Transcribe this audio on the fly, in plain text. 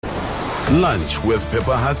Lunch with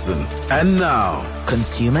Pippa Hudson. And now,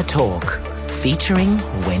 Consumer Talk, featuring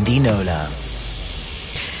Wendy Knowler.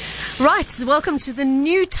 Right, welcome to the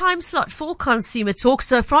new time slot for Consumer Talk.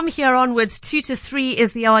 So from here onwards, 2 to 3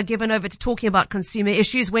 is the hour given over to talking about consumer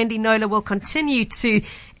issues. Wendy Knowler will continue to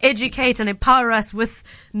educate and empower us with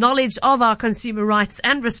knowledge of our consumer rights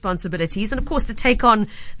and responsibilities, and of course to take on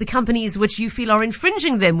the companies which you feel are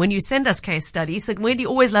infringing them when you send us case studies. So Wendy,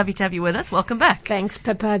 always lovely to have you with us. Welcome back. Thanks,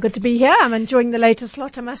 Pippa. Good to be here. I'm enjoying the later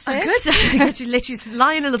slot, I must say. Good. Going to let you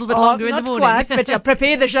lie in a little bit longer in the morning. Not quite, but yeah,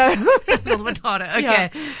 prepare the show. A little bit harder. Okay.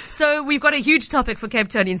 Yeah. So we've got a huge topic for Cape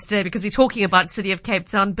Townians today because we're talking about City of Cape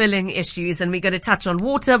Town billing issues, and we're going to touch on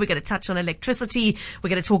water, we're going to touch on electricity, we're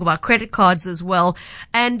going to talk about credit cards as well.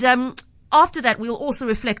 And after that, we'll also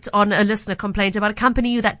reflect on a listener complaint about a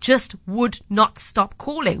company that just would not stop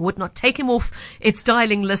calling, would not take him off its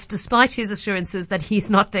dialing list despite his assurances that he's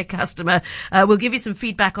not their customer. We'll give you some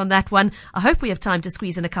feedback on that one. I hope we have time to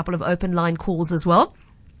squeeze in a couple of open line calls as well.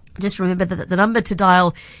 Just remember that the number to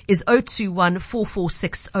dial is 021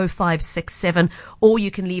 446 0567, or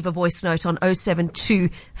you can leave a voice note on 072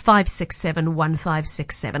 567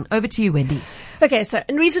 1567. Over to you, Wendy. Okay, so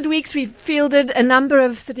in recent weeks, we've fielded a number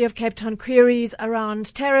of City of Cape Town queries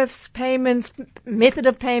around tariffs, payments, method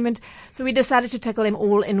of payment. So we decided to tackle them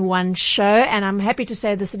all in one show. And I'm happy to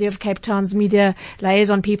say the City of Cape Town's media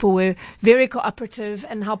liaison people were very cooperative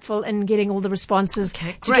and helpful in getting all the responses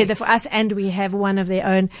together for us. And we have one of their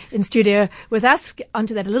own in studio with us.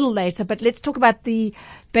 Onto that a little later. But let's talk about the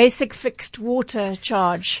basic fixed water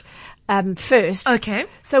charge first. Okay.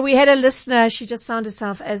 So we had a listener, she just signed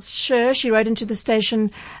herself as Sure. She wrote into the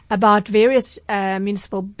station about various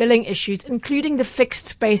municipal billing issues, including the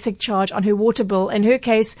fixed basic charge on her water bill, in her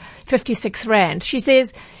case, 56 Rand. She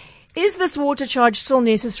says, is this water charge still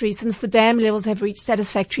necessary since the dam levels have reached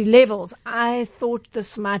satisfactory levels? I thought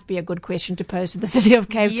this might be a good question to pose to the City of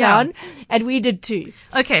Cape Town, and we did too.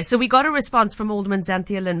 Okay, so we got a response from Alderman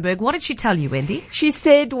Xanthia Lindberg. What did she tell you, Wendy? She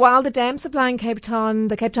said, while the dam supplying Cape Town,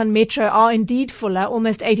 the Cape Town Metro, are indeed fuller,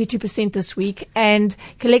 almost 82% this week, and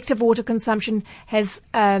collective water consumption has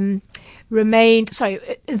remained,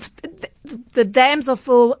 the dams are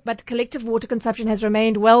full, but collective water consumption has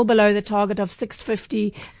remained well below the target of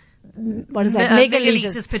 650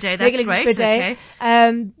 megalitres per day. That's great. Per day.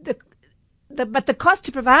 Okay. But the cost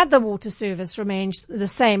to provide the water service remains the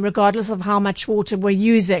same, regardless of how much water we're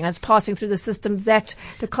using. It's passing through the system. That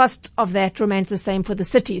the cost of that remains the same for the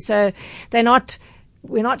city. So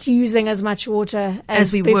we're not using as much water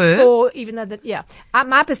as we before, were. Even though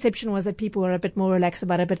my perception was that people were a bit more relaxed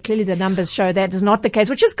about it, but clearly the numbers show that is not the case,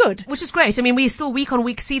 which is good. Which is great. I mean, we still week on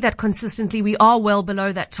week see that consistently. We are well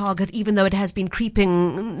below that target, even though it has been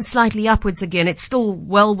creeping slightly upwards again. It's still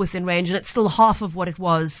well within range, and it's still half of what it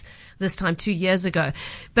was this time 2 years ago.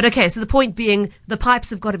 But okay, so the point being, the pipes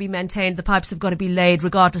have got to be maintained, the pipes have got to be laid,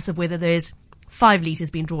 regardless of whether there's 5 litres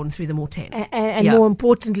being drawn through them or 10. And more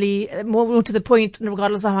importantly, more to the point,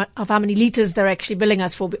 regardless of how many litres they're actually billing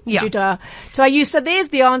us for due to our use. So there's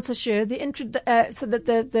the answer, sure. So that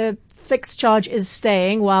the fixed charge is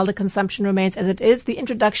staying while the consumption remains as it is. The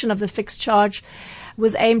introduction of the fixed charge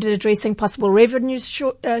was aimed at addressing possible revenue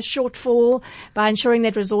shortfall by ensuring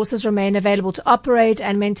that resources remain available to operate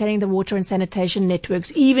and maintaining the water and sanitation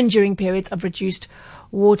networks, even during periods of reduced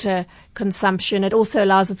water consumption. It also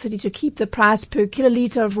allows the city to keep the price per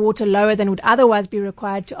kilolitre of water lower than would otherwise be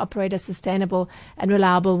required to operate a sustainable and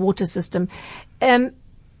reliable water system.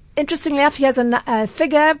 Interestingly enough, here's a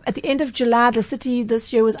figure. At the end of July, the city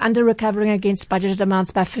this year was under-recovering against budgeted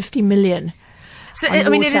amounts by 50 million. So, I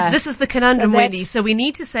mean, this is the conundrum, Wendy. So we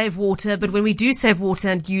need to save water, but when we do save water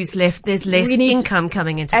and use left, there's less income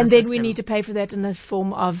coming into the system. And then we need to pay for that in the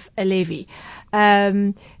form of a levy.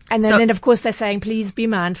 And then, of course, they're saying, please be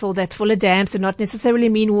mindful that fuller dams do not necessarily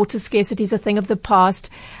mean water scarcity is a thing of the past,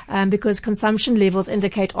 because consumption levels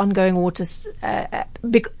indicate ongoing water,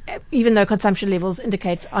 even though consumption levels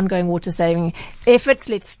indicate ongoing water saving efforts.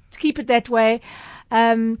 Let's keep it that way.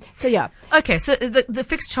 Okay, so the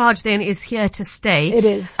fixed charge then is here to stay. It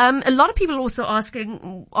is. A lot of people are also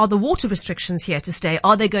asking, are the water restrictions here to stay?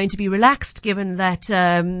 Are they going to be relaxed given that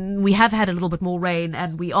we have had a little bit more rain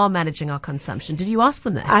and we are managing our consumption? Did you ask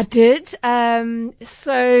them that? I did.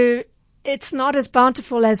 So it's not as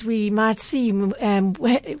bountiful as we might seem,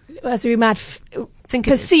 as we might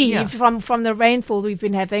perceive from the rainfall we've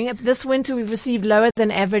been having. This winter we've received lower than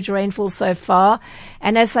average rainfall so far,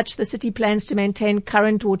 and as such the city plans to maintain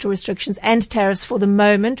current water restrictions and tariffs for the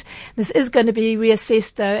moment. This is going to be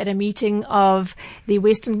reassessed though at a meeting of the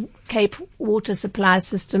Western Cape water supply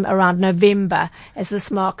system around November, as this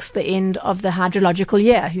marks the end of the hydrological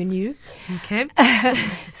year. Who knew? Okay.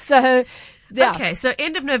 So, yeah. Okay, so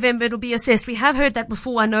end of November it'll be assessed. We have heard that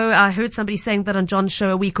before. I know I heard somebody saying that on John's show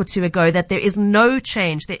a week or two ago, that there is no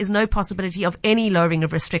change. There is no possibility of any lowering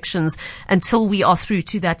of restrictions until we are through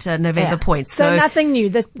to that November point. So nothing new.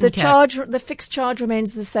 The fixed charge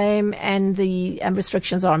remains the same, and the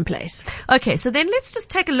restrictions are in place. Okay, so then let's just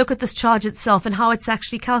take a look at this charge itself and how it's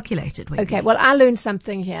actually calculated. Okay, well, I learned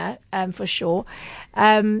something here for sure.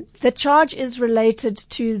 The charge is related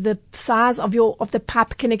to the size of the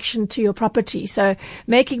pipe connection to your property. So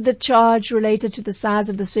making the charge related to the size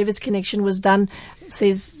of the service connection was done,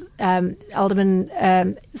 says Alderman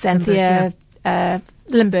Xanthia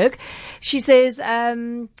Limburg. She says,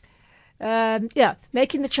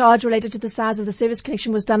 making the charge related to the size of the service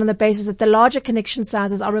connection was done on the basis that the larger connection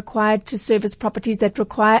sizes are required to service properties that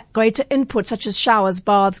require greater input, such as showers,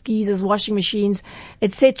 baths, geysers, washing machines,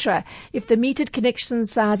 etc. If the metered connection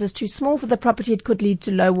size is too small for the property, it could lead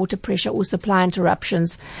to low water pressure or supply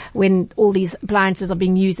interruptions when all these appliances are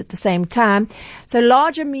being used at the same time. So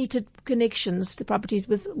larger metered connections to properties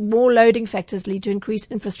with more loading factors lead to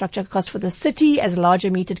increased infrastructure costs for the city, as larger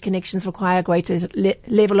metered connections require a greater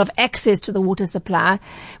level of access to the water supply,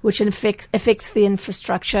 which affects the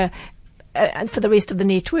infrastructure for the rest of the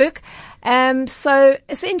network. So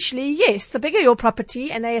essentially, yes, the bigger your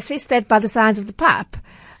property, and they assess that by the size of the pipe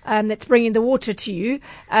that's bringing the water to you,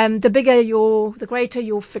 the greater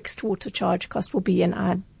your fixed water charge cost will be. And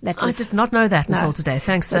I did not know that until today.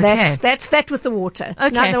 Thanks. So okay. That's that with the water. Okay.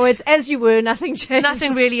 In other words, as you were, nothing changed.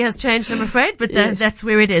 Nothing really has changed, I'm afraid, but that's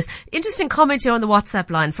where it is. Interesting comment here on the WhatsApp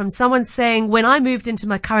line from someone saying, when I moved into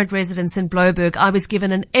my current residence in Bloberg, I was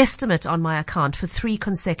given an estimate on my account for 3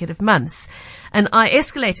 consecutive months. And I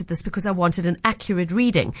escalated this because I wanted an accurate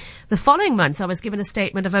reading. The following month, I was given a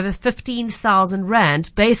statement of over 15,000 Rand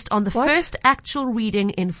based on the first actual reading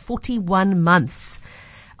in 41 months.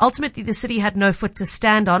 Ultimately, the city had no foot to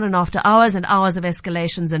stand on, and after hours and hours of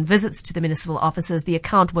escalations and visits to the municipal offices, the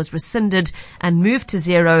account was rescinded and moved to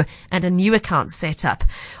zero and a new account set up.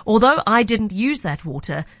 Although I didn't use that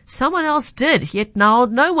water, someone else did, yet now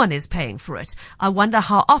no one is paying for it. I wonder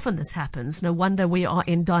how often this happens. No wonder we are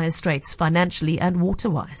in dire straits financially and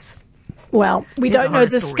water-wise. Well, we don't know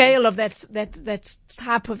the scale of that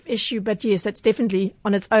type of issue, but yes, that's definitely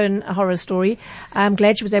on its own a horror story. I'm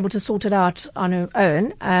glad she was able to sort it out on her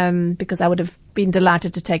own, because I would have been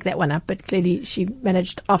delighted to take that one up, but clearly she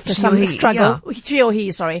managed after some struggle. Yeah. She or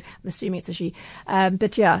he, sorry. I'm assuming it's a she.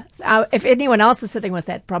 But yeah, if anyone else is sitting with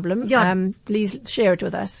that problem, please share it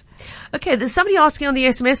with us. Okay, there's somebody asking on the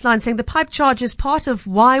SMS line saying the pipe charge is part of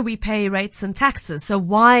why we pay rates and taxes, so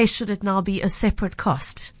why should it now be a separate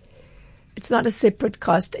cost? It's not a separate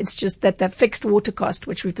cost. It's just that the fixed water cost,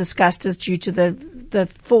 which we've discussed, is due to the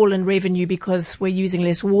fall in revenue because we're using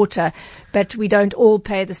less water. But we don't all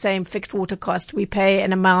pay the same fixed water cost. We pay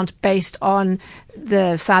an amount based on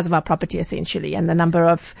the size of our property, essentially, and the number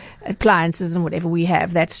of appliances and whatever we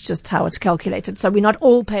have. That's just how it's calculated. So we're not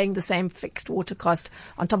all paying the same fixed water cost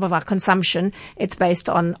on top of our consumption. It's based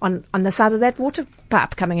on the size of that water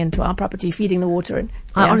pipe coming into our property, feeding the water in.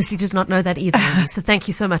 I honestly did not know that either, so thank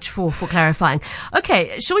you so much for clarifying.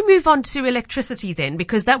 Okay, shall we move on to electricity then?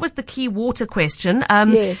 Because that was the key water question.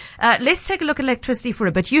 Yes. Let's take a look at electricity for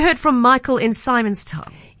a bit. You heard from Michael in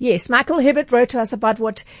Simonstown. Yes, Michael Hibbert wrote to us about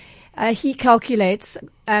what he calculates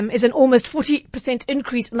is an almost 40%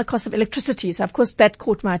 increase in the cost of electricity. So, of course, that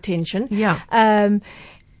caught my attention. Yeah.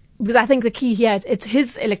 Because I think the key here is it's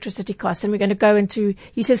his electricity costs, and we're going to go into,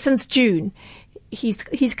 he says, since June,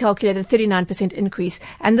 he's calculated 39% increase.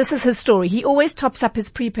 And this is his story. He always tops up his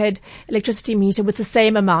prepaid electricity meter with the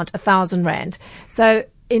same amount, 1,000 Rand. So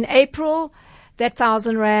in April, that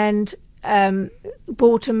 1,000 Rand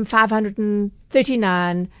bought him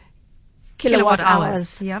 539 kilowatt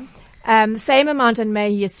hours. Yeah. Same amount in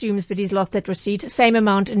May, he assumes, but he's lost that receipt. Same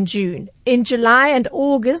amount in June. In July and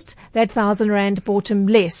August, that 1,000 Rand bought him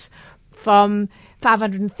less, from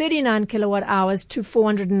 539 kilowatt hours to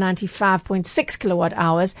 495.6 kilowatt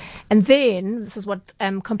hours. And then, this is what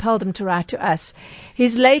compelled him to write to us,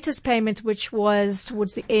 his latest payment, which was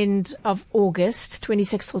towards the end of August,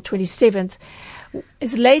 26th or 27th,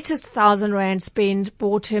 his latest 1,000 Rand spend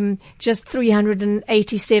bought him just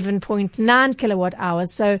 387.9 kilowatt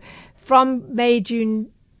hours. So from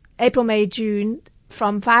April, May, June,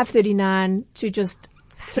 from 539 to just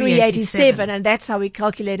 387, and that's how he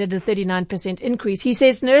calculated a 39% increase. He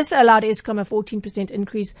says NERSA allowed Eskom a 14%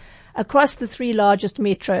 increase across the 3 largest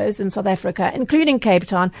metros in South Africa, including Cape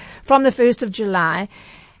Town, from the 1st of July.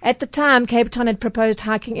 At the time, Cape Town had proposed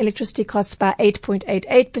hiking electricity costs by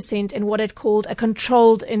 8.88% in what it called a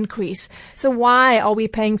controlled increase. So why are we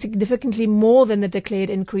paying significantly more than the declared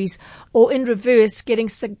increase, or in reverse, getting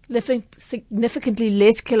significantly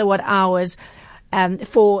less kilowatt hours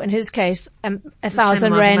for, in his case,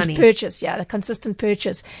 1,000 rand purchase? Yeah, a consistent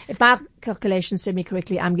purchase. If my calculations serve me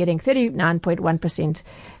correctly, I'm getting 39.1%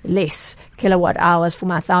 less kilowatt hours for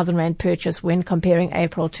my 1,000 rand purchase when comparing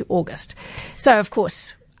April to August. So, of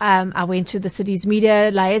course, I went to the city's media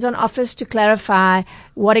liaison office to clarify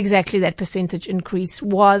what exactly that percentage increase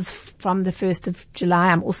was from the 1st of July.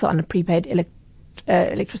 I'm also on a prepaid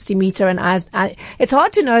electricity meter, and it's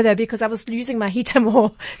hard to know though, because I was using my heater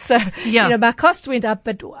more. So, my costs went up,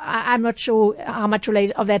 but I'm not sure how much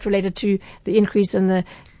of that related to the increase in the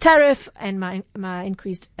tariff and my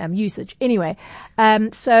increased usage. Anyway,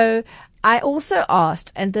 so I also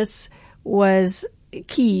asked, and this was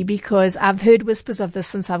key because I've heard whispers of this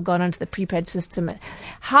since I've gone onto the prepaid system.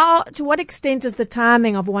 To what extent does the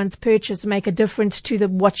timing of one's purchase make a difference to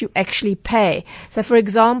what you actually pay? So, for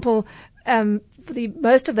example,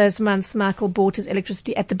 most of those months, Michael bought his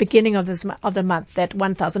electricity at the beginning of the month, that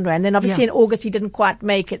 1,000 rand. Then obviously in August he didn't quite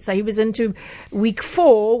make it. So he was into week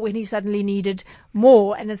 4 when he suddenly needed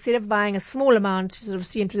more. And instead of buying a small amount to sort of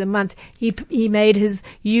see him through the month, he made his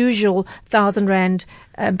usual 1,000 rand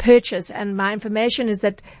purchase. And my information is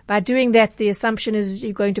that by doing that, the assumption is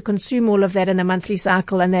you're going to consume all of that in a monthly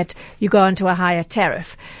cycle and that you go into a higher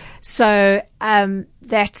tariff. So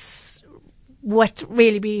that's what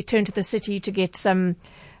really we turn to the city to get some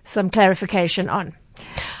clarification on.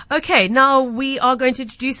 Okay, now we are going to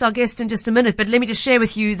introduce our guest in just a minute, but let me just share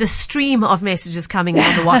with you the stream of messages coming in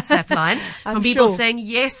on the WhatsApp line from people saying,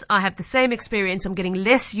 yes, I have the same experience. I'm getting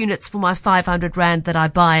less units for my 500 rand that I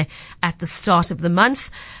buy at the start of the month.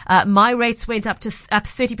 My rates went up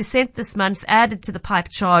 30% this month, added to the pipe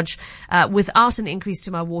charge. Without an increase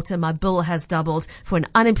to my water, my bill has doubled. For an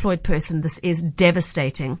unemployed person, this is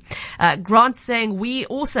devastating. Grant saying, we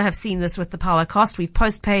also have seen this with the power cost. We've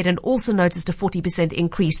postpaid and also noticed a 40%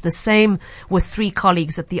 increase. The same with 3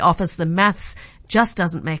 colleagues at the office. The maths just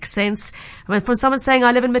doesn't make sense. From someone saying,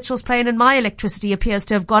 I live in Mitchell's Plain and my electricity appears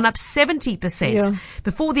to have gone up 70%. Yeah.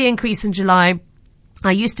 Before the increase in July,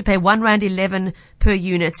 I used to pay R1.11 per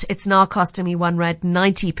unit. It's now costing me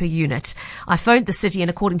R1.90 per unit. I phoned the city and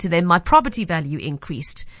according to them, my property value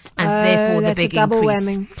increased and therefore the big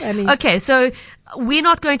increase. Whammy. Okay, so we're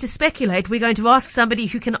not going to speculate. We're going to ask somebody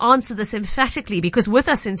who can answer this emphatically, because with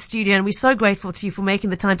us in studio, and we're so grateful to you for making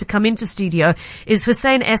the time to come into studio, is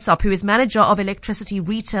Hussein Essop, who is manager of electricity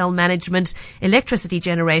retail management, electricity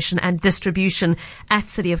generation and distribution at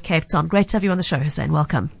City of Cape Town. Great to have you on the show, Hussein.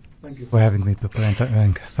 Welcome. Thank you for having me, Pippa,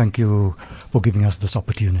 and thank you for giving us this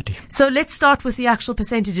opportunity. So let's start with the actual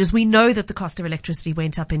percentages. We know that the cost of electricity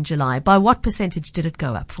went up in July. By what percentage did it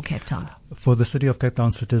go up for Cape Town? For the City of Cape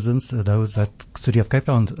Town citizens, those that City of Cape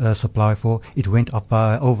Town supply for, it went up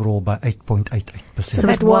overall by 8.88%. So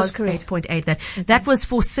that was 8.8. That was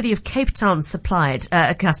for City of Cape Town supplied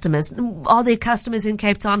customers. Are there customers in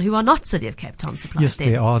Cape Town who are not City of Cape Town supplied? Yes,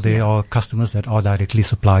 there are. There are customers that are directly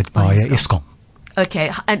supplied via Eskom.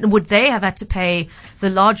 Okay, and would they have had to pay the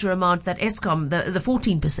larger amount that Eskom, the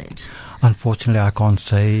 14%? Unfortunately, I can't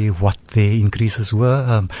say what the increases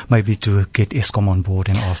were. Maybe to get Eskom on board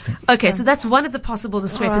and ask them. Okay, so that's one of the possible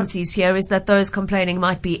discrepancies here, is that those complaining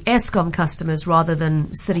might be Eskom customers rather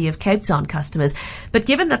than City of Cape Town customers. But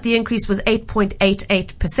given that the increase was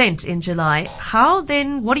 8.88% in July,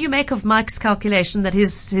 what do you make of Mike's calculation that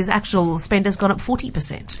his actual spend has gone up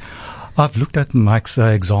 40%? I've looked at Mike's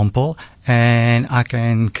example, and I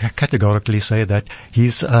can categorically say that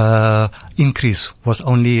his increase was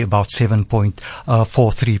only about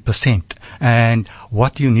 7.43%. And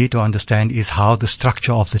what you need to understand is how the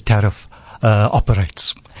structure of the tariff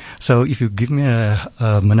operates. So if you give me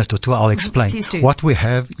a minute or two, I'll explain. Please do. What we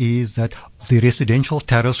have is that the residential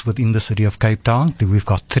tariffs within the City of Cape Town, we've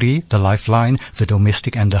got 3, the Lifeline, the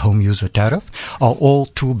domestic and the home user tariff, are all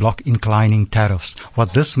 2-block inclining tariffs.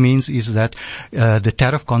 What this means is that the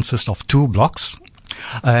tariff consists of 2 blocks,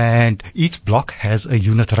 and each block has a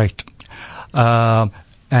unit rate.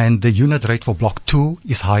 And the unit rate for block 2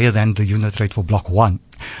 is higher than the unit rate for block 1.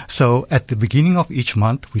 So at the beginning of each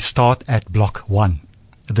month, we start at block 1,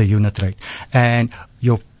 the unit rate. And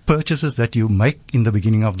your purchases that you make in the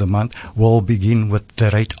beginning of the month will begin with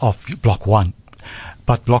the rate of block 1.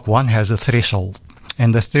 But block 1 has a threshold,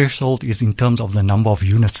 and the threshold is in terms of the number of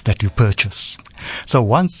units that you purchase. So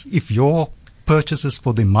if your purchases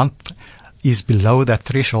for the month is below that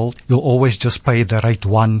threshold, you'll always just pay the rate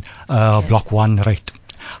 1, block 1 rate.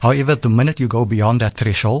 However, the minute you go beyond that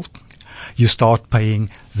threshold, you start paying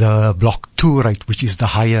the block 2 rate, which is the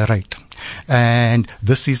higher rate. And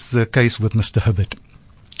this is the case with Mr. Herbert.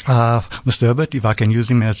 Mr. Herbert, if I can use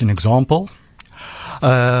him as an example,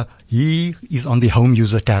 he is on the home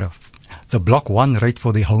user tariff. The block 1 rate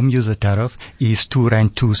for the home user tariff is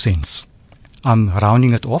R2.02. I'm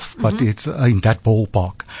rounding it off, but it's in that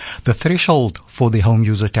ballpark. The threshold for the home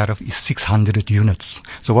user tariff is 600 units.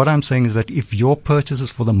 So what I'm saying is that if your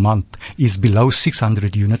purchases for the month is below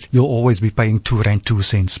 600 units, you'll always be paying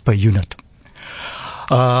R2.02 per unit.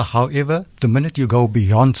 However, the minute you go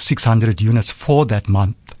beyond 600 units for that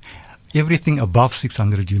month, everything above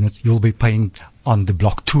 600 units, you'll be paying on the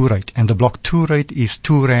block 2 rate. And the block 2 rate is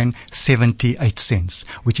R2.78,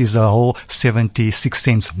 which is a whole 76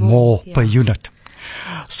 cents more per unit.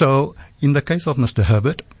 So in the case of Mr.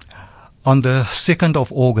 Herbert, on the 2nd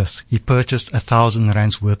of August, he purchased 1,000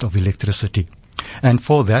 rands worth of electricity. And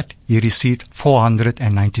for that, he received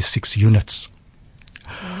 496 units.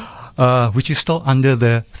 Which is still under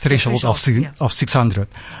the threshold of 600.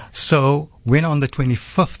 So when on the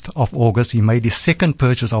 25th of August he made his second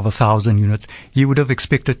purchase of 1,000 units, he would have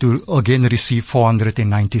expected to again receive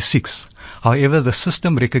 496. However, the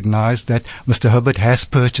system recognized that Mr. Herbert has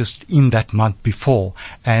purchased in that month before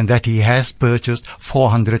and that he has purchased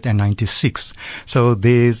 496. So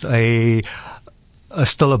there's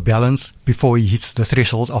still a balance before he hits the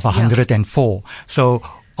threshold of 104. So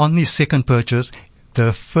on his second purchase,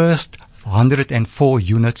 the first 104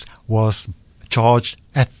 units was charged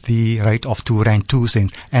at the rate of R2.02,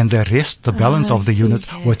 and the rest, the balance of the units,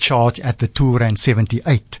 were charged at the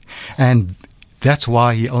R2.78. And that's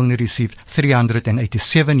why he only received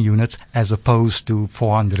 387 units as opposed to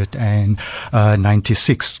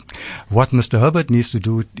 496. What Mr. Herbert needs to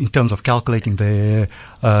do in terms of calculating the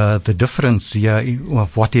difference here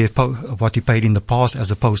of what he paid in the past as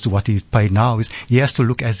opposed to what he's paid now is he has to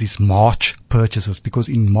look at his March purchases, because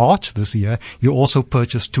in March this year he also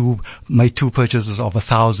made two purchases of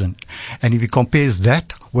 1,000. And if he compares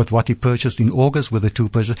that with what he purchased in August with the two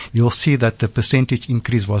purchases, you'll see that the percentage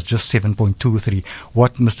increase was just 7.23.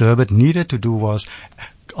 What Mr. Herbert needed to do was,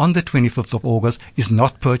 on the 25th of August, is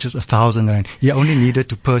not purchase 1,000 rand. He only needed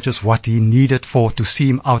to purchase what he needed to see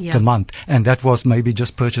him out the month. And that was maybe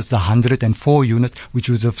just purchase the 104 units, which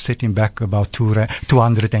would have set him back about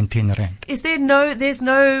 210 rand. There's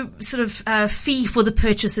no sort of fee for the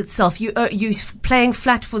purchase itself. You're paying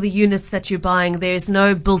flat for the units that you're buying. There's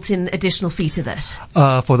no built-in additional fee to that.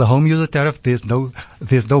 For the home user tariff, there's no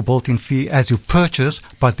built-in fee as you purchase,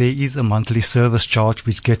 but there is a monthly service charge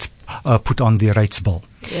which gets put on the rates bill.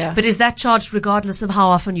 Yeah. But is that charged regardless of how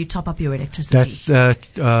often you top up your electricity? That's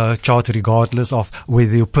charged regardless of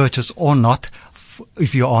whether you purchase or not,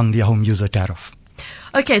 if you're on the home user tariff.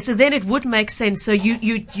 Okay, so then it would make sense. So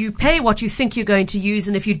you pay what you think you're going to use,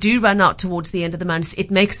 and if you do run out towards the end of the month,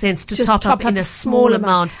 it makes sense to top up in a small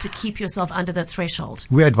amount to keep yourself under the threshold.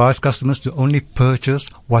 We advise customers to only purchase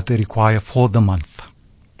what they require for the month.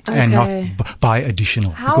 Okay. And not buy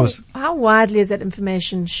additional. How widely is that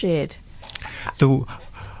information shared? So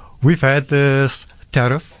we've had this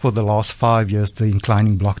tariff for the last 5 years, the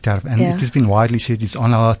inclining block tariff, and it has been widely shared. It's on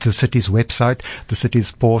the city's website, the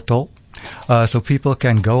city's portal. So people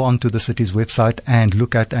can go onto the city's website and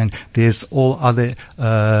look at, and there's all other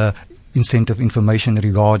incentive information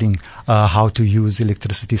regarding how to use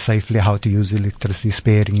electricity safely, how to use electricity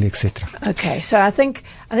sparingly, etc. Okay, so I think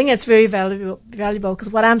that's very valuable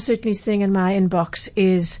because what I'm certainly seeing in my inbox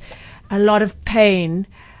is a lot of pain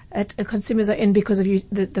that consumers are in because of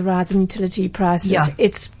the rise in utility prices. Yeah.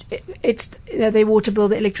 It's their water bill,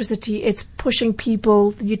 the electricity. It's pushing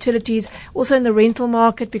people, the utilities, also in the rental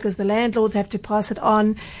market because the landlords have to pass it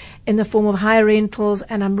on in the form of higher rentals.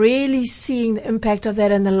 And I'm really seeing the impact of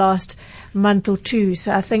that in the last month or two.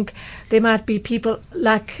 So I think there might be people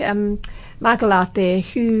like Michael out there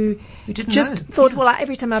who just thought, well,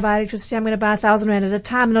 every time I buy electricity, I'm going to buy 1,000 rand at a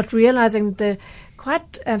time, not realizing the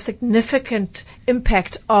quite significant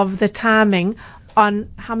impact of the timing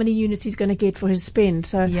on how many units he's going to get for his spend.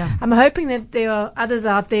 So I'm hoping that there are others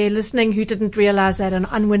out there listening who didn't realize that and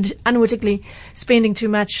unwittingly spending too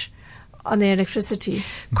much on their electricity.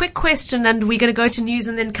 Quick question, and we're going to go to news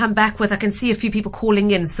and then come back with, I can see a few people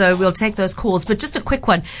calling in, so we'll take those calls. But just a quick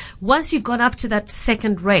one. Once you've gone up to that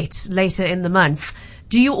second rate later in the month,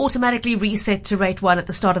 do you automatically reset to rate 1 at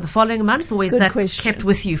the start of the following month, or is that kept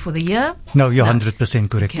with you for the year? No, you're 100%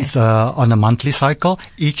 correct. Okay. It's on a monthly cycle.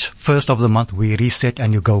 Each first of the month we reset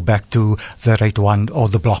and you go back to the rate 1 or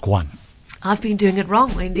the block 1. I've been doing it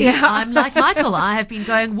wrong, Wendy. Yeah. I'm like Michael. I have been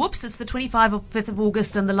going, whoops, it's the 25th of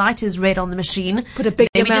August and the light is red on the machine. Put a big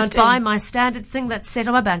Let me amount just buy in. my standard thing that's set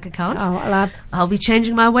on my bank account. Oh, I'll be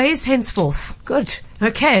changing my ways henceforth. good.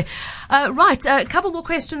 Okay. Right. A couple more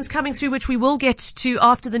questions coming through, which we will get to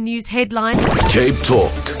after the news headline. Cape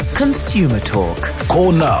Talk. Consumer Talk.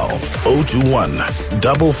 Call now 021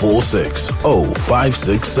 446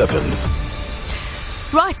 0567.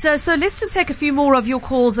 Right, so let's just take a few more of your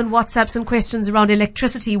calls and WhatsApps and questions around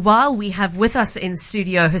electricity while we have with us in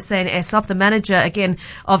studio Hussein Essop, the manager, again,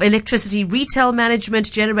 of electricity retail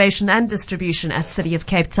management, generation and distribution at City of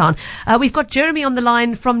Cape Town. We've got Jeremy on the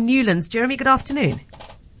line from Newlands. Jeremy, good afternoon.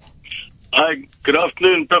 Hi, good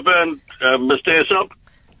afternoon, Papa and Mr. Essop.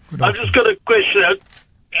 I've just got a question. As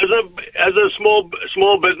a small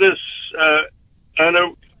business owner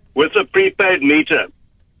with a prepaid meter,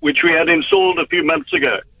 which we had installed a few months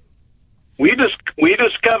ago, we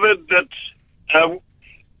discovered that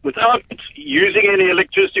without using any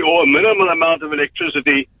electricity or a minimal amount of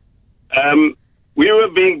electricity, we were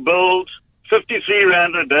being billed 53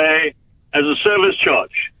 Rand a day as a service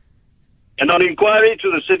charge. And on inquiry to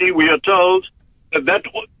the city, we are told that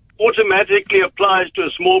automatically applies to a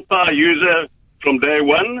small power user from day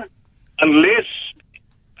one, unless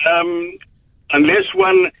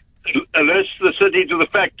the city to the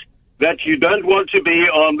fact that you don't want to be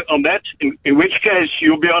on that, in which case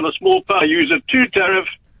you'll be on a small power user 2 tariff,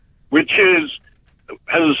 which has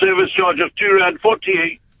a service charge of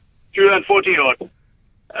R2.40 odd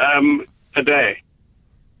a day.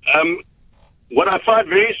 What I find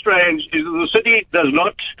very strange is that the city does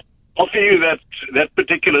not offer you that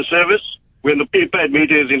particular service when the prepaid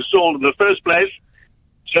meter is installed in the first place.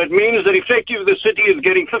 So it means that effectively the city is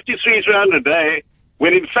getting 53 Rand a day,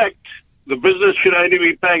 when in fact the business should only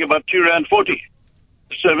be paying about R2.40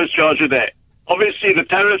 service charge a day. Obviously the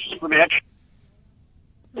tariffs for the action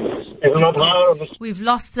is a lot higher. We've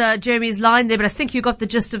lost Jeremy's line there, but I think you got the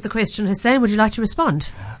gist of the question, Hussein. Would you like to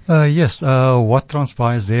respond? Yes, what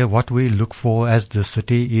transpires there, what we look for as the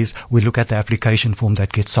city is we look at the application form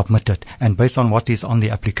that gets submitted. And based on what is on the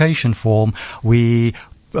application form, we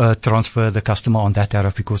transfer the customer on that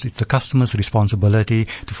tariff, because it's the customer's responsibility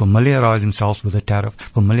to familiarize himself with the tariff,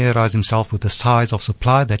 familiarize himself with the size of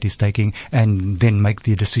supply that he's taking, and then make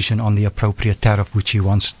the decision on the appropriate tariff which he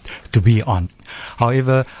wants to be on.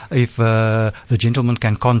 However, if the gentleman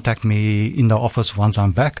can contact me in the office once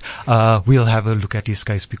I'm back, we'll have a look at his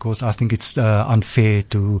case, because I think it's unfair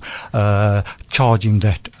to charge him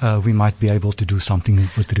that. We might be able to do something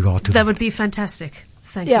with regard to that. That would be fantastic.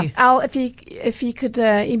 Thank you. Al, if you could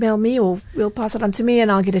email me, or we'll pass it on to me,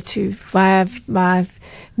 and I'll get it to via my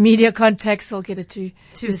media contacts. I'll get it to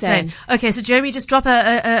Hussein. Okay, so Jeremy, just drop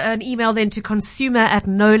an email then to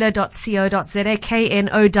consumer@knowler.co.za,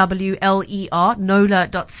 KNOWLER,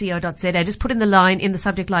 knowler.co.za. Just put in the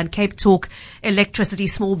subject line, Cape Talk Electricity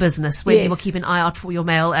Small Business, where we will keep an eye out for your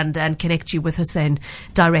mail and connect you with Hussein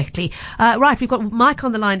directly. Right, we've got Mike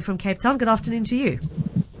on the line from Cape Town. Good afternoon to you.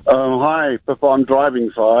 Hi, Papa. I'm driving,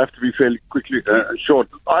 so I have to be fairly quickly short.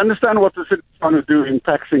 I understand what the city is trying to do in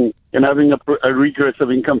taxing and having a regressive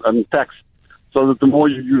income tax, so that the more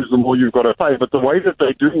you use, the more you've got to pay. But the way that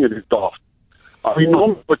they're doing it is daft. I mean,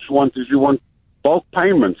 normally what you want bulk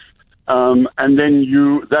payments, and then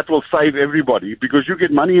that will save everybody, because you get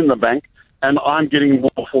money in the bank, and I'm getting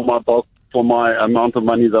more for my amount of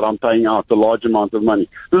money that I'm paying out, the large amount of money.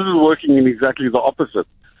 This is working in exactly the opposite.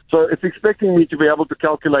 So it's expecting me to be able to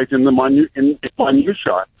calculate in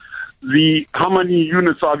minutia how many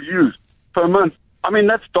units I've used per month. I mean,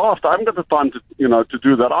 that's daft. I haven't got the time to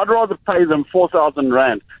do that. I'd rather pay them 4,000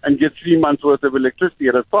 Rand and get 3 months worth of electricity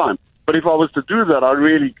at a time. But if I was to do that, I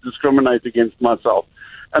really discriminate against myself.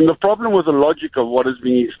 And the problem with the logic of what is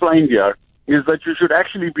being explained here is that you should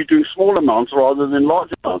actually be doing small amounts rather than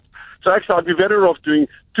large amounts. So actually, I'd be better off doing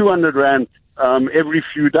 200 Rand every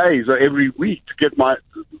few days or every week to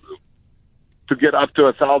get up to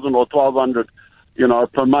 1,000 or 1,200,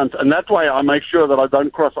 per month. And that way I make sure that I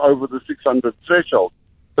don't cross over the 600 threshold.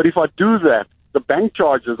 But if I do that, the bank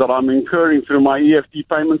charges that I'm incurring through my EFT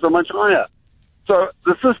payments are much higher. So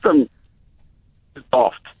the system is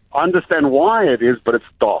daft. I understand why it is, but it's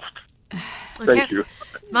daft. Okay. Thank you.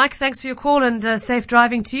 Mike, thanks for your call, and safe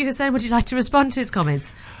driving to you. Hussein, would you like to respond to his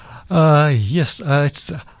comments? Yes,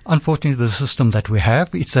 it's unfortunately the system that we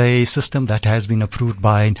have. It's a system that has been approved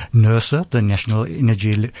by NERSA, the National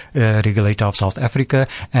Energy Regulator of South Africa,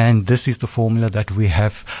 and this is the formula that we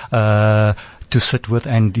have to sit with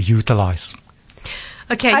and utilize.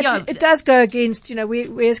 Okay, it does go against,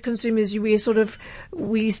 we as consumers, we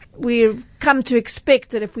come to expect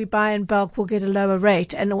that if we buy in bulk, we'll get a lower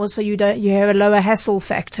rate, and also you have a lower hassle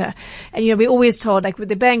factor. And we're always told, like with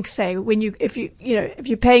the banks say, if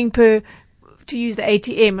you're paying to use the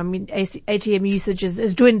ATM, I mean, ATM usage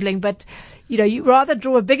is dwindling, but you rather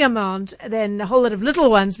draw a big amount than a whole lot of little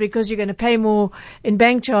ones, because you're going to pay more in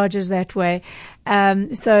bank charges that way.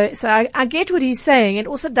 So I get what he's saying. It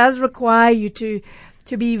also does require you to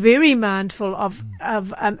be very mindful of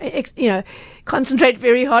concentrate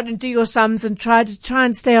very hard and do your sums and try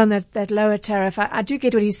and stay on that lower tariff. I do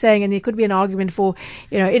get what he's saying, and there could be an argument for,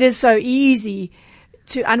 it is so easy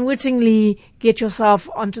to unwittingly get yourself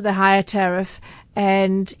onto the higher tariff,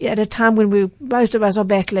 and at a time when most of us are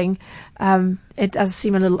battling, it does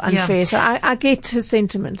seem a little unfair. Yeah. So I get his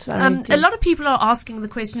sentiments. A lot of people are asking the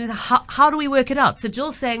question is, how do we work it out? So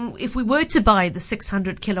Jill's saying, if we were to buy the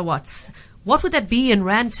 600 kilowatts, what would that be in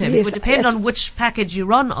rand terms? Yes, it would depend on which package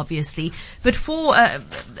you're on, obviously. But for,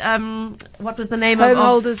 what was the name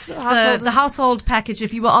of the household package,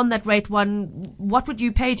 if you were on that rate one, what would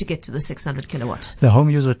you pay to get to the 600 kilowatt? The home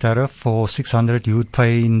user tariff for 600, you would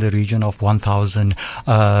pay in the region of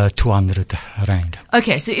 1,200 rand.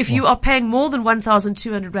 Okay, so if you are paying more than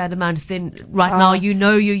 1,200 rand a month, then now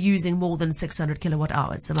you're using more than 600 kilowatt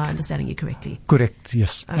hours. Am I understanding you correctly? Correct,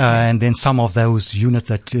 yes. Okay. And then some of those units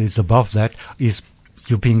that is above that is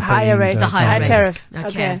you're being paid higher rate, the higher tariff.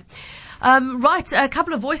 Okay. Right, a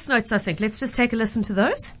couple of voice notes, I think. Let's just take a listen to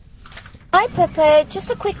those. Hi, Pippa. Just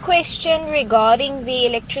a quick question regarding the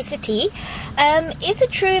electricity. Is it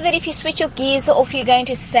true that if you switch your geyser off, you're going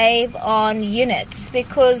to save on units?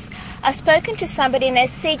 Because I've spoken to somebody and they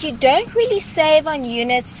said you don't really save on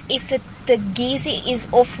units if the geyser is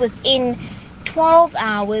off within 12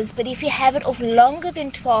 hours, but if you have it off longer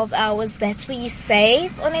than 12 hours, that's where you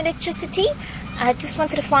save on electricity. I just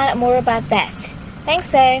wanted to find out more about that. Thanks,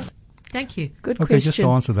 sir. Thank you. Good question. Okay, just to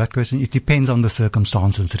answer that question, it depends on the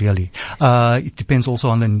circumstances, really. It depends also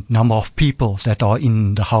on the number of people that are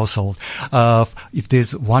in the household. If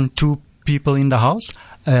there's 1-2 people in the house,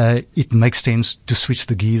 it makes sense to switch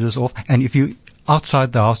the geysers off. And if you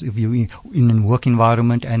outside the house, if you're in a work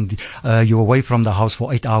environment and you're away from the house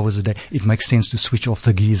for 8 hours a day, it makes sense to switch off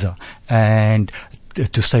the geyser and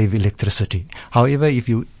to save electricity. However, if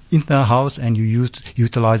you in the house and you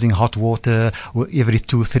utilizing hot water every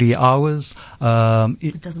 2-3 hours,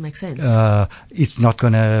 it doesn't make sense. It's not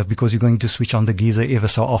gonna, because you're going to switch on the geyser ever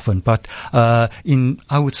so often. But I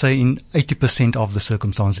would say in 80% of the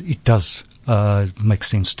circumstances, it does make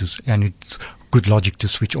sense and it's good logic to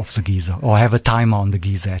switch off the geyser or have a timer on the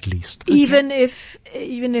geyser at least. Okay. Even if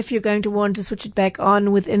you're going to want to switch it back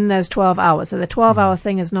on within those 12 hours. So the 12-hour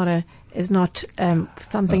thing is not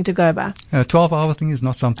something to go by. 12-hour thing is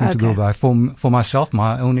not something to go by. For myself,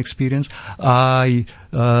 my own experience, I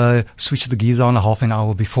switch the geyser on a half an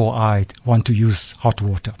hour before I want to use hot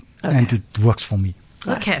water, and it works for me.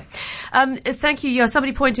 Okay. Thank you.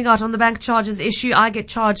 Somebody pointing out on the bank charges issue, I get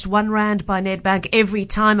charged R1 by Nedbank every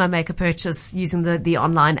time I make a purchase using the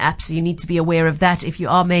online app. So you need to be aware of that. If you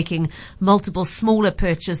are making multiple smaller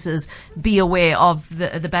purchases, be aware of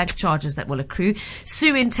the bank charges that will accrue.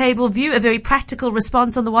 Sue in Tableview, a very practical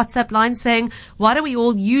response on the WhatsApp line saying, why don't we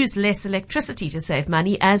all use less electricity to save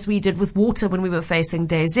money as we did with water when we were facing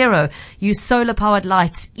day zero? Use solar powered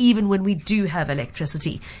lights even when we do have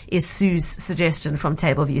electricity, is Sue's suggestion from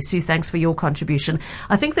Tableview. Sue, thanks for your contribution.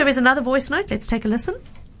 I think there is another voice note. Let's take a listen.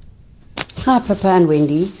 Hi, Pippa and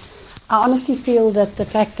Wendy. I honestly feel that the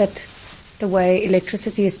fact that the way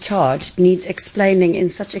electricity is charged needs explaining in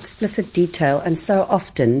such explicit detail and so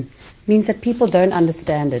often means that people don't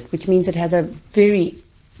understand it, which means it has a very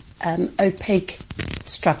opaque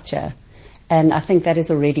structure. And I think that is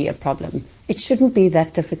already a problem. It shouldn't be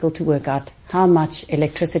that difficult to work out how much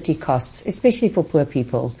electricity costs, especially for poor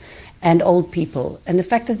people and old people. And the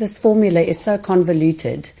fact that this formula is so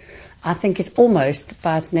convoluted, I think is almost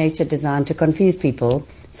by its nature designed to confuse people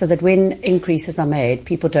so that when increases are made,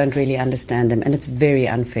 people don't really understand them. And it's very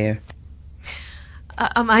unfair.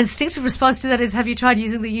 My instinctive response to that is, have you tried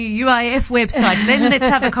using the UIF website? Then let's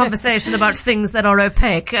have a conversation about things that are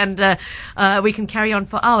opaque, and we can carry on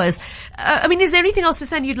for hours. Is there anything else,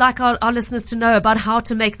 Susan, you'd like our listeners to know about how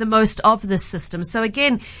to make the most of this system? So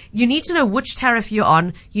again, you need to know which tariff you're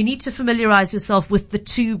on. You need to familiarize yourself with the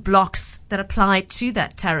 2 blocks that apply to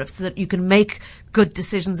that tariff so that you can make good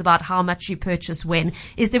decisions about how much you purchase when.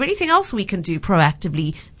 Is there anything else we can do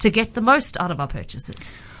proactively to get the most out of our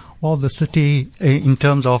purchases? Well, the city, in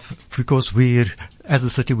terms of, because as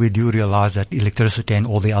a city, we do realize that electricity and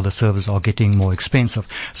all the other services are getting more expensive.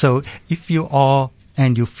 So if you are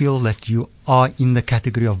and you feel that you are in the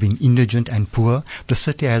category of being indigent and poor, the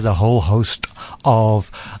city has a whole host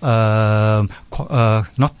of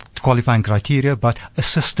not qualifying criteria, but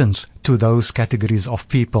assistance to those categories of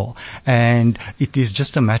people. And it is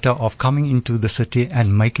just a matter of coming into the city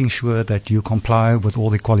and making sure that you comply with all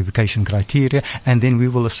the qualification criteria, and then we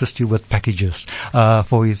will assist you with packages.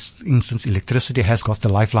 For instance, electricity has got the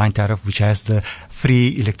Lifeline tariff, which has the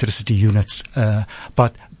free electricity units,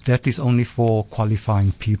 but that is only for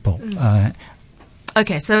qualifying people.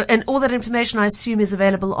 Okay, so and all that information I assume is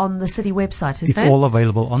available on the city website, is It's that? all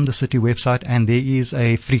available on the city website, and there is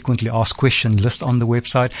a frequently asked question list on the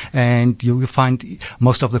website, and you will find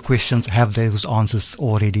most of the questions have those answers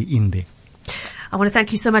already in there. I want to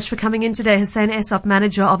thank you so much for coming in today, Hussein Essop,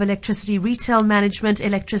 Manager of Electricity Retail Management,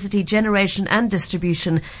 Electricity Generation and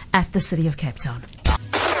Distribution at the City of Cape Town.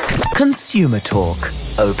 Consumer Talk.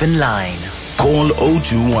 Open line. Call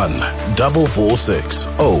 021 446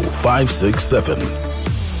 0567.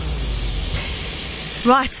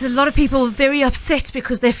 Right, a lot of people very upset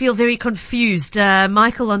because they feel very confused.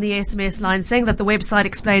 Michael on the SMS line saying that the website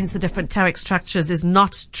explains the different tariff structures is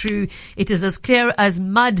not true. It is as clear as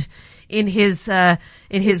mud in his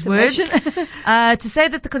words. To say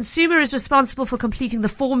that the consumer is responsible for completing the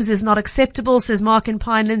forms is not acceptable, says Mark in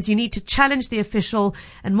Pinelands. You need to challenge the official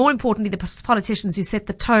and, more importantly, the politicians who set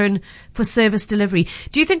the tone for service delivery.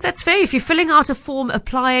 Do you think that's fair? If you're filling out a form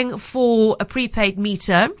applying for a prepaid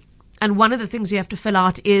meter, and one of the things you have to fill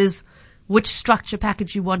out is which structure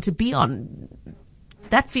package you want to be on,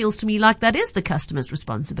 that feels to me like that is the customer's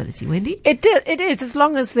responsibility, Wendy. It is, as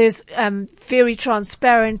long as there's very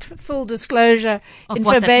transparent, full disclosure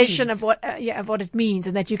information of what it means,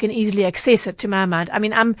 and that you can easily access it. To my mind, I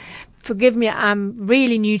mean, forgive me, I'm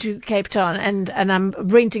really new to Cape Town, and I'm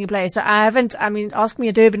renting a place. So I haven't. I mean, ask me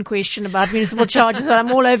a Durban question about municipal charges, and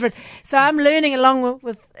I'm all over it. So I'm learning along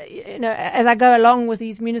with as I go along with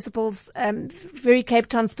these municipals, very Cape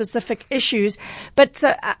Town specific issues. But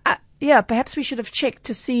perhaps we should have checked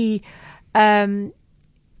to see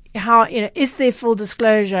how, is there full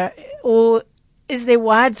disclosure, or is there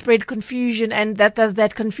widespread confusion, and does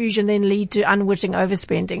that confusion then lead to unwitting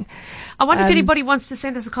overspending? I wonder if anybody wants to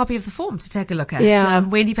send us a copy of the form to take a look at. Yeah.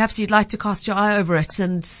 Wendy, perhaps you'd like to cast your eye over it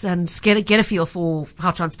and get a feel for how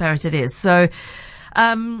transparent it is. So,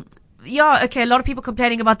 a lot of people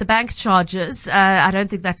complaining about the bank charges. I don't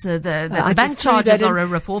think that's the bank charges are a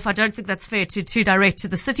rip-off. I don't think that's fair to direct to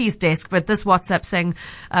the city's desk, but this WhatsApp saying,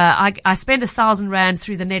 I spent 1,000 Rand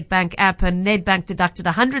through the Nedbank app, and Nedbank deducted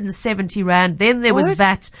 170 Rand. Then there was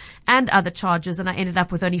VAT and other charges, and I ended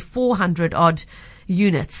up with only 400 odd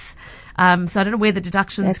units. So I don't know where the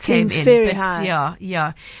deductions came in, very but high.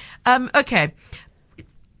 yeah. Okay.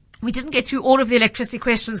 We didn't get through all of the electricity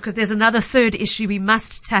questions because there's another third issue we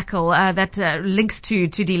must tackle that links to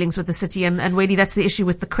dealings with the city, and really that's the issue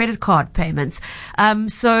with the credit card payments. But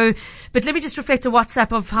let me just reflect a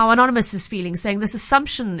WhatsApp of how Anonymous is feeling, saying this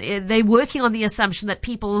assumption, they're working on the assumption that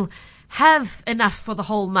people have enough for the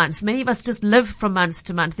whole month. Many of us just live from month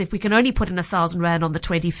to month. If we can only put in 1,000 Rand on the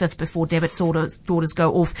 25th before debit orders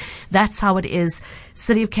go off, that's how it is.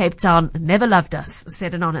 City of Cape Town never loved us,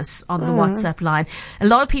 said Anonymous on the WhatsApp line. A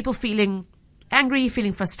lot of people feeling angry,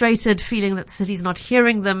 feeling frustrated, feeling that the city's not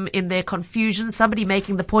hearing them in their confusion. Somebody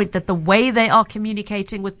making the point that the way they are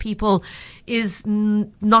communicating with people is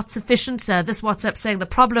not sufficient. This WhatsApp saying the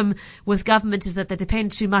problem with government is that they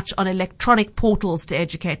depend too much on electronic portals to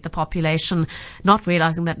educate the population, not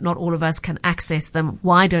realizing that not all of us can access them.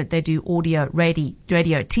 Why don't they do audio, radio,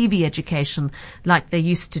 TV education like they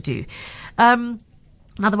used to do?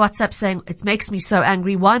 Another WhatsApp saying, it makes me so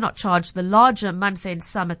angry. Why not charge the larger month-end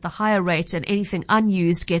sum at the higher rate, and anything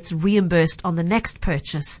unused gets reimbursed on the next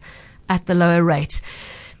purchase at the lower rate?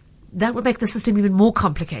 That would make the system even more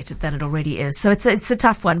complicated than it already is. So it's a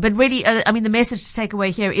tough one. But really, the message to take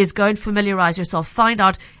away here is go and familiarize yourself. Find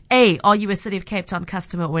out, are you a City of Cape Town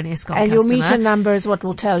customer or an Eskom customer? And your meter number is what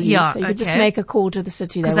will tell you. Yeah, so you can just make a call to the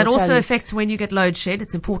city. Because that also affects when you get load shed.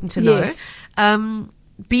 It's important to know. Yes.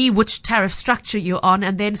 B, which tariff structure you're on,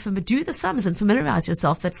 and then do the sums and familiarize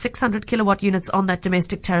yourself that 600 kilowatt units on that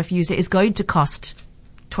domestic tariff user is going to cost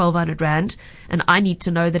 1,200 Rand, and I need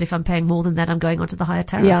to know that if I'm paying more than that, I'm going onto the higher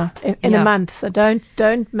tariff. Yeah, in a month. So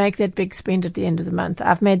don't make that big spend at the end of the month.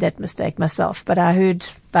 I've made that mistake myself, but I heard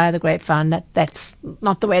by the grapevine that that's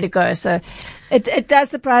not the way to go. So it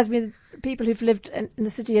does surprise me that people who've lived in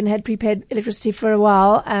the city and had prepaid electricity for a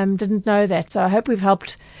while didn't know that. So I hope we've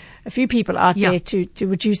helped a few people out there to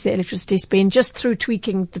reduce their electricity spend just through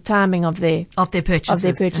tweaking the timing of their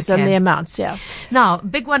purchases and their amounts. Yeah. Now,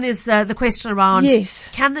 big one is the question around: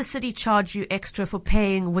 can the city charge you extra for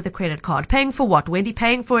paying with a credit card? Paying for what, Wendy?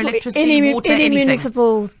 Paying for electricity, water, any anything?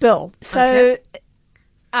 Municipal bill. So.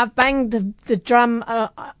 I've banged the drum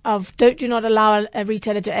of do not allow a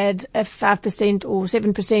retailer to add a 5% or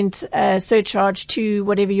 7% surcharge to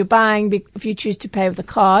whatever you're buying if you choose to pay with a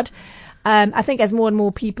card. I think as more and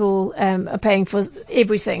more people are paying for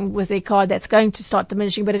everything with their card, that's going to start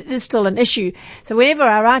diminishing, but it is still an issue. So whenever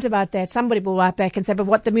I write about that, somebody will write back and say, but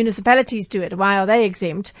what the municipalities do it, why are they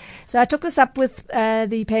exempt? So I took this up with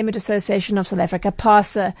the Payment Association of South Africa,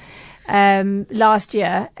 PASA, last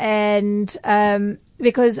year, and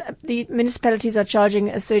because the municipalities are charging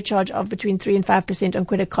a surcharge of between 3 and 5% on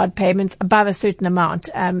credit card payments above a certain amount,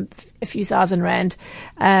 a few thousand rand.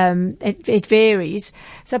 It varies.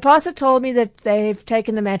 So PASA told me that they've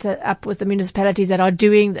taken the matter up with the municipalities that are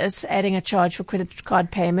doing this, adding a charge for credit card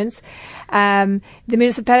payments. The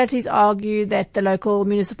municipalities argue that the Local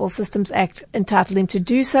Municipal Systems Act entitled them to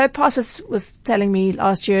do so. PASA was telling me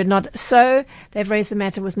last year not so. They've raised the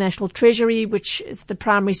matter with National Treasury, which is the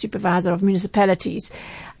primary supervisor of municipalities.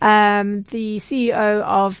 The CEO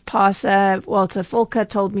of PASA, Walter Volker,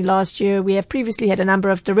 told me last year, we have previously had a number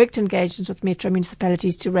of direct engagements with metro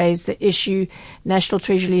municipalities to raise the issue. National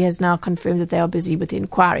Treasury has now confirmed that they are busy with the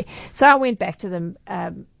inquiry. So I went back to them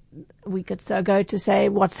a week or so ago to say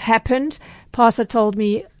what's happened. PASA told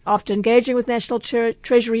me after engaging with National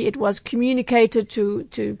Treasury, it was communicated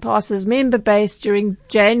to PASA's member base during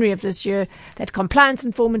January of this year that compliance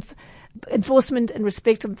enforcement in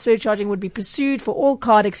respect of surcharging would be pursued for all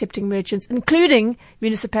card accepting merchants, including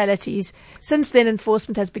municipalities. Since then,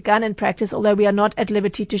 enforcement has begun in practice, although we are not at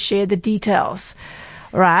liberty to share the details.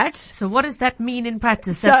 Right. So what does that mean in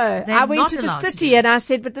practice? So I went to the city and I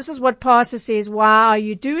said, but this is what PASA says. Why are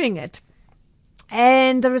you doing it?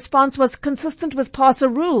 And the response was consistent with PASA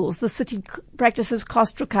rules. The city practices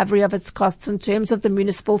cost recovery of its costs in terms of the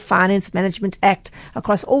Municipal Finance Management Act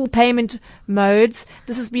across all payment modes.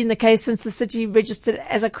 This has been the case since the city registered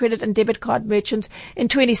as a credit and debit card merchant in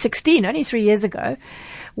 2016, only 3 years ago.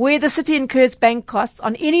 Where the city incurs bank costs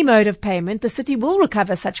on any mode of payment, the city will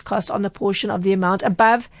recover such costs on the portion of the amount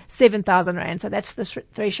above 7,000 rand. So that's the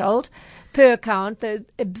threshold per account.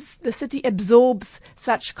 The city absorbs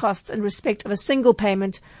such costs in respect of a single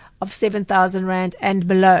payment of 7,000 rand and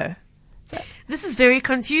below. This is very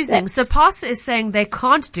confusing. So PASA is saying they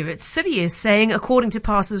can't do it. City is saying, according to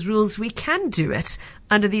PASA's rules, we can do it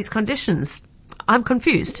under these conditions. I'm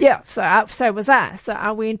confused. Yeah, so was I. So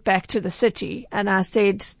I went back to the city and I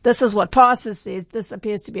said, this is what PASA says. This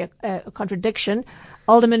appears to be a contradiction.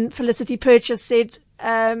 Alderman Felicity Purchase said,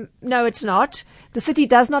 no, it's not. The city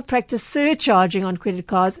does not practice surcharging on credit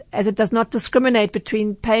cards as it does not discriminate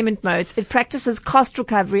between payment modes. It practices cost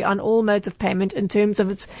recovery on all modes of payment in terms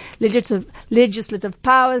of its legislative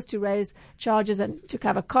powers to raise charges and to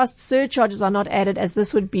cover costs. Surcharges are not added as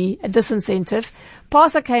this would be a disincentive.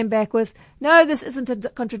 PASA came back with, no, this isn't a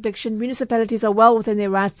contradiction. Municipalities are well within their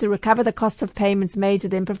rights to recover the costs of payments made to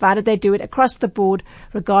them, provided they do it across the board,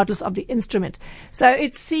 regardless of the instrument. So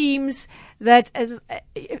it seems that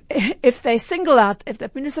if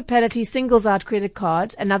the municipality singles out credit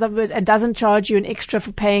cards, in other words, and doesn't charge you an extra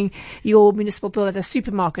for paying your municipal bill at a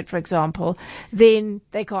supermarket, for example, then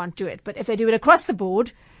they can't do it. But if they do it across the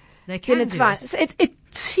board, they can then it's fine. So it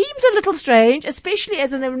seems a little strange, especially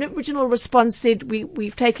as an original response said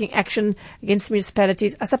we've taken action against the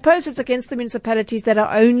municipalities. I suppose it's against the municipalities that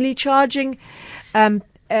are only charging fees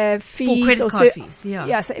for credit card fees.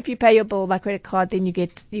 Yeah. So if you pay your bill by credit card, then you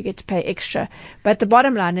get to pay extra. But the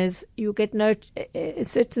bottom line is you get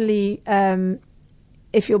certainly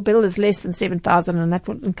if your bill is less than 7,000, and that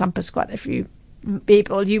would encompass quite a few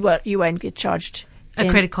people, you won't get charged a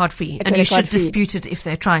credit card fee, and you should dispute it if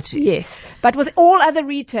they try to. Yes, but with all other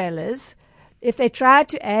retailers, if they try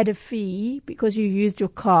to add a fee because you used your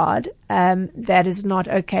card, that is not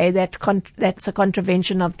okay. That's a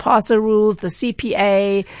contravention of PASA rules, the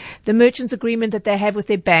CPA, the merchant's agreement that they have with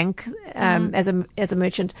their bank as a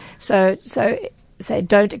merchant. So say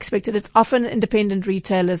don't expect it. It's often independent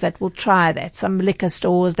retailers that will try that, some liquor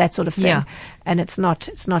stores, that sort of thing. Yeah. And it's not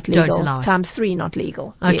legal. Don't allow it. Times 3 not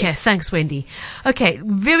legal. Okay, yes. Thanks, Wendy. Okay,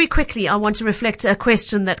 very quickly, I want to reflect a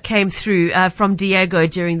question that came through from Diego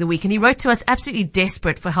during the week, and he wrote to us absolutely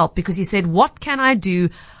desperate for help because he said, "What can I do?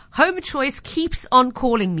 Home Choice keeps on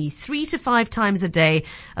calling me 3 to 5 times a day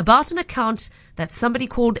about an account that somebody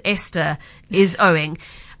called Esther is owing.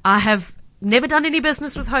 I have never done any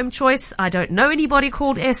business with Home Choice. I don't know anybody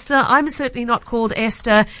called Esther. I'm certainly not called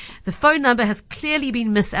Esther. The phone number has clearly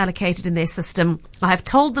been misallocated in their system. I have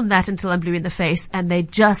told them that until I'm blue in the face, and they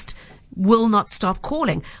just will not stop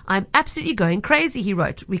calling. I'm absolutely going crazy, he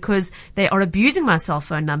wrote, because they are abusing my cell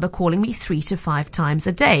phone number, calling me 3 to 5 times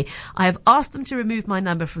a day. I have asked them to remove my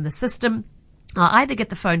number from the system. I either get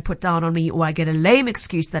the phone put down on me or I get a lame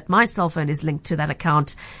excuse that my cell phone is linked to that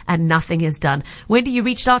account, and nothing is done. Wendy, you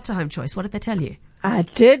reached out to Home Choice. What did they tell you? I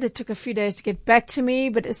did. It took a few days to get back to me,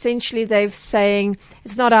 but essentially they're saying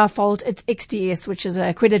it's not our fault. It's XDS, which is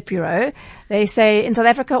a credit bureau. They say in South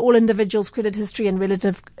Africa, all individuals' credit history and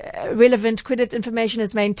relevant credit information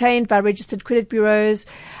is maintained by registered credit bureaus.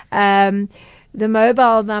 The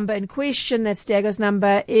mobile number in question, that's Diego's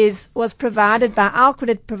number, was provided by our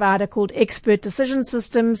credit provider called Expert Decision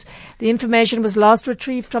Systems. The information was last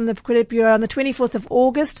retrieved from the credit bureau on the 24th of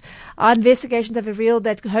August. Our investigations have revealed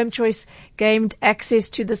that Home Choice gained access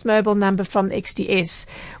to this mobile number from XDS.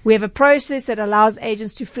 We have a process that allows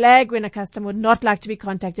agents to flag when a customer would not like to be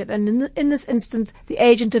contacted, and in this instance, the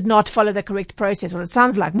agent did not follow the correct process. Well, it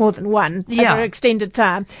sounds like more than one over extended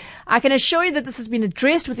time. I can assure you that this has been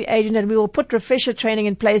addressed with the agent, and we will put refresher training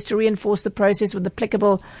in place to reinforce the process with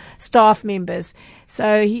applicable staff members.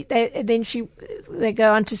 So they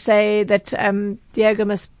go on to say that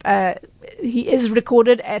Diego he is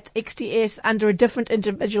recorded at XDS under a different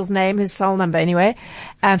individual's name, his cell number anyway.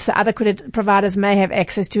 So other credit providers may have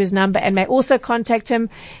access to his number and may also contact him.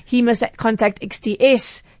 He must contact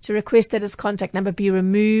XDS to request that his contact number be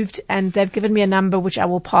removed, and they've given me a number which I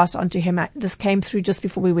will pass on to him. This came through just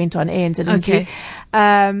before we went on air, incidentally.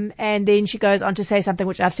 And then she goes on to say something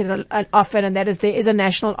which I've said often, and that is there is a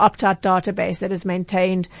national opt-out database that is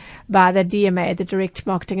maintained by the DMA, the Direct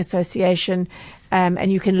Marketing Association,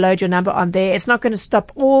 and you can load your number on there. It's not going to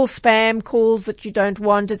stop all spam calls that you don't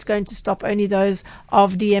want. It's going to stop only those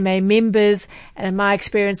of DMA members. And in my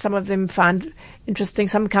experience, some of them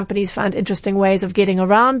some companies find interesting ways of getting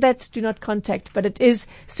around that do not contact, but it is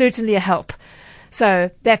certainly a help.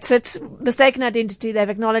 So that's it. Mistaken identity, they've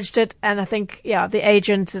acknowledged it, and I think, the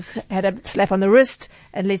agent has had a slap on the wrist,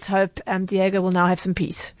 and let's hope Diego will now have some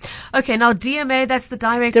peace. Okay, now DMA, that's the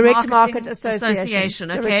Direct Market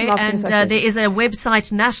Association. Okay, and there is a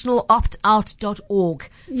website, nationaloptout.org,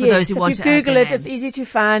 for those who want to add their name. If you Google it, it's easy to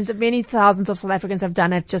find. Many thousands of South Africans have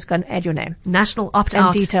done it. Just go and add your name.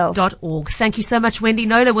 Nationaloptout.org. Thank you so much, Wendy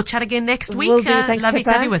Knowler. We'll chat again next week. Thanks, lovely Pippa.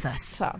 to have you with us. So.